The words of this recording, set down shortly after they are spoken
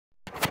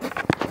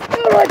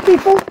Alright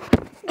people,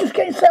 just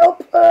getting set up.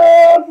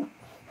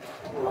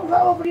 Move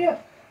that over here.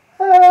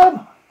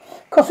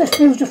 Because this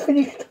meal's just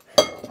finished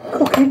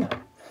cooking.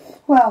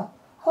 Well,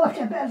 I'll have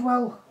to a bit as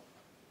well.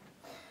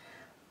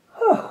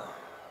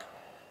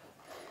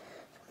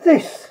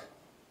 This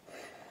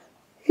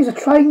is a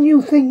trying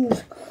new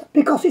things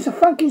because it's a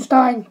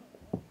Frankenstein.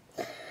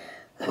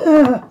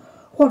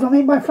 What do I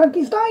mean by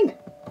Frankenstein?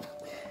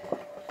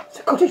 It's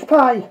a cottage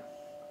pie.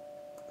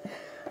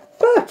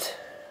 But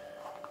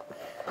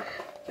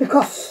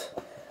because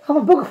I'm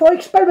a bugger for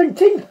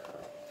experimenting,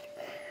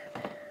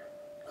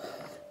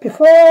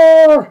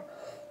 before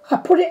I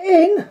put it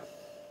in,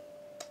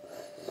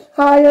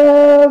 I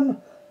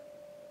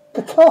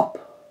the top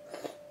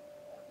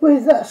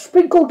with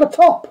sprinkled the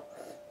top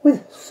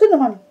with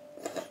cinnamon.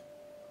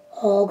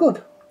 Oh,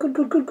 good.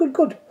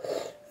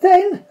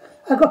 Then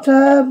I got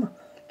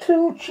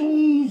two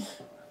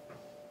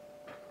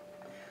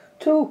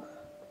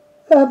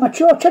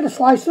mature cheddar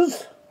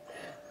slices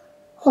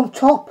on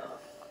top,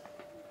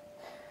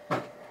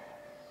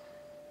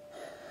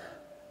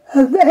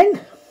 and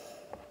then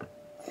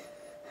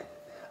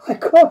I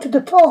coated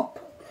the top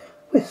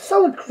with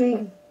salad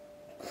cream.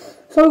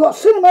 So we've got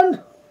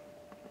cinnamon,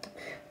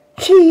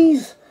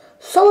 cheese,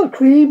 salad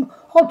cream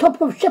on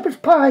top of shepherd's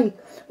pie,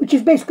 which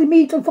is basically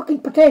meat and fucking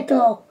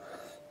potato.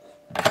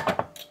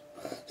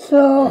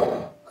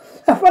 So,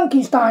 a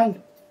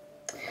Frankenstein.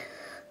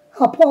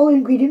 I'll put all the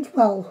ingredients,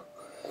 well,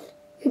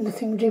 in the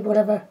thingy,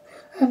 whatever.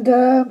 And,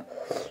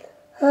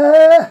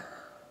 I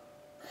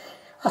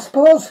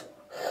suppose,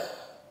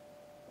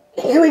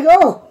 here we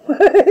go.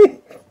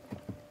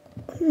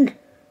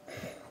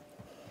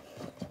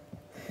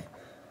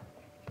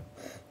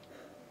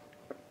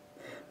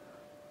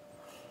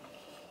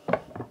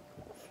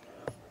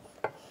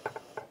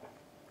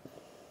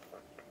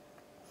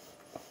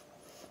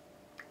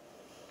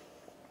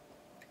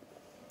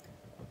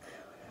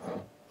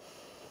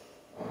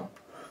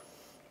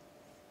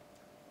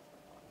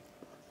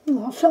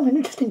 Oh, that's certainly an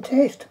interesting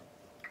taste.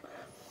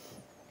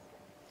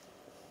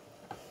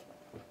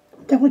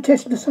 Definitely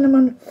tasted the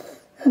cinnamon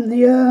and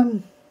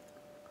the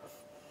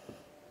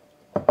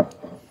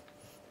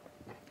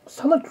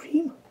salad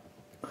cream.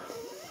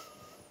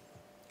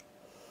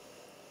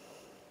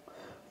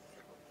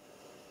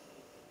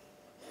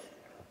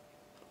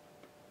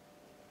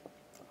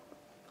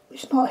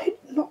 It's not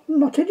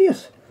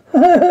hideous.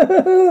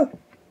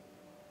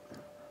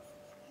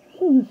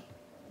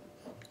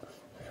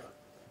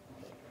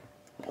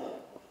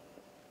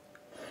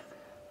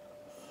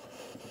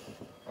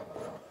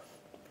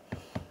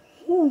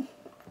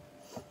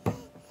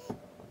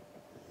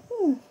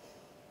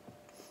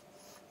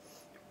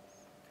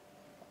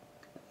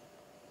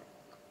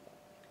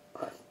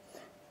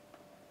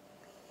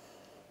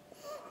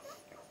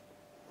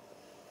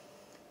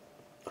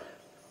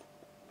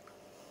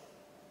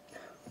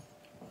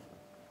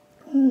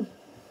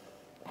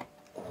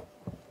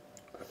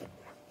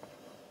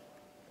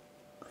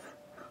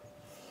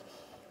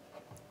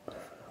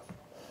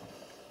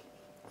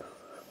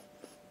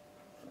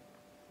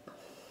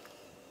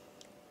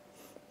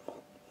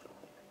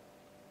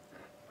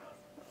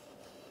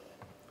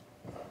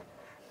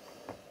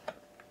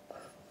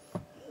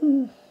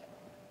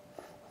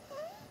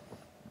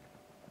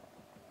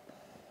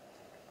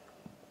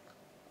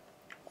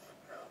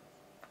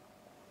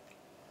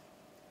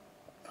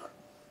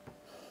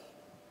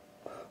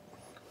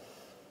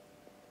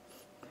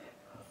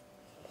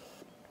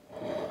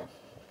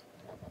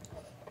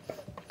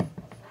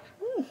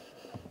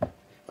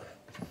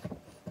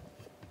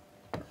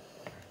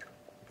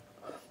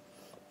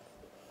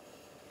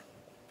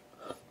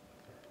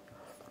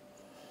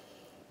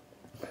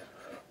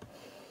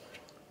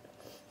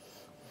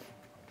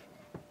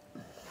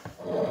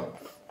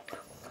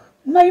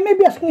 Now you may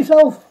be asking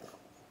yourself,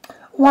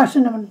 why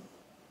cinnamon?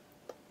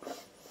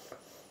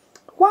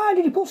 Why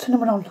did you put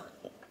cinnamon on?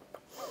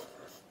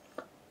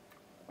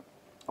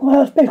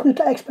 Well, it's basically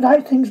to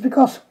expedite things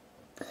because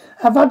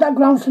I've had that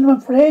ground cinnamon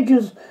for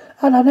ages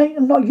and I've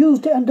not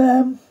used it,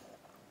 and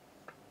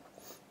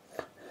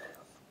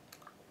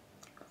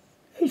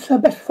its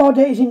best before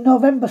date is in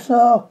November,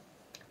 so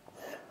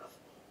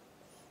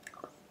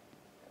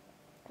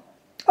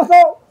I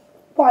thought,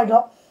 why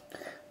not?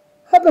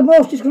 At the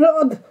most it's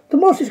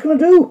gonna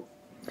do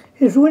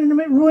is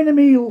ruin a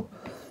meal,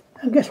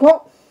 and guess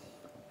what?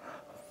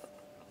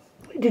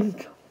 It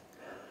didn't.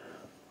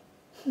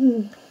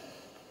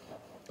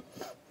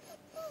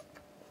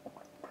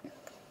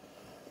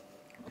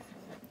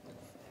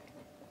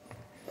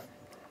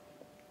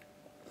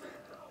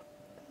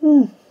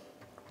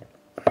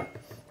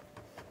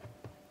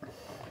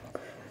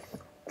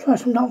 Try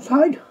some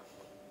outside.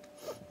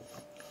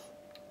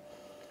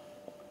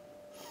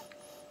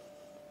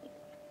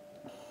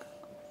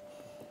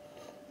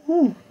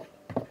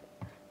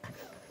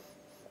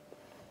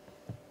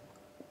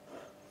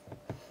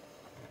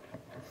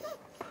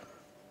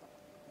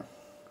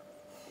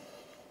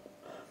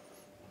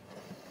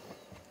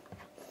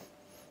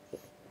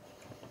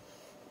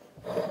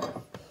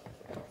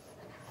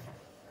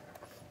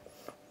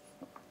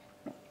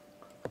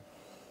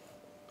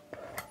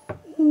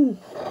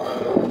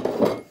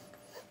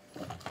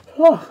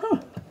 Oh.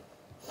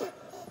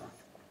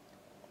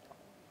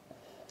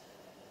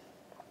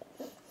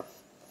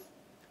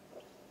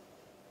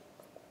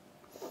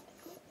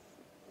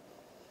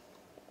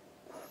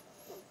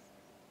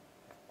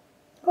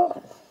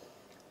 Oh.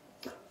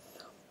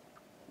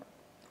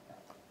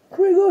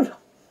 Pretty good.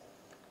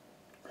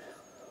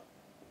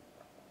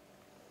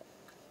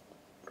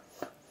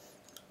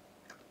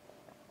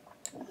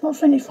 I'm not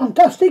saying it's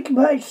fantastic,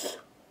 but it's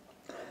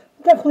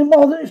definitely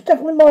more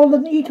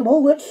than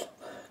eatable. It's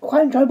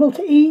quite enjoyable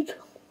to eat.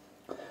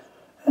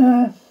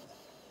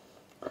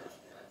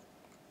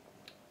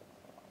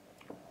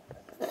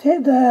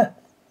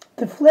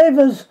 The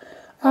flavours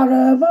are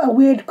a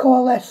weird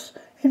coalesce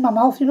in my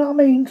mouth, you know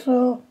what I mean?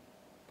 So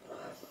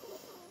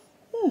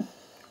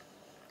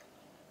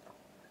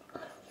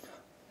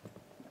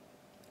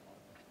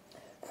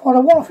for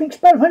a one-off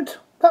experiment,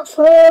 that's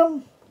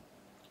pretty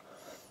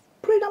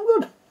damn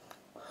good.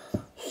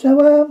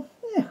 So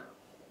yeah.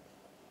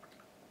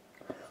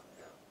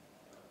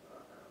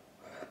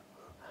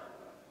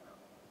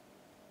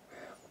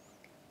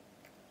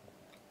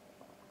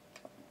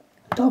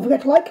 Don't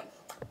forget to like,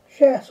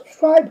 share,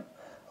 subscribe,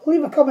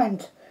 leave a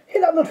comment,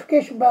 hit that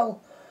notification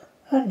bell,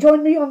 and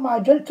join me on my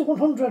journey to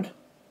 100.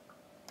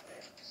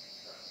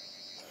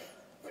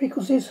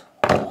 Frequencies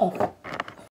off.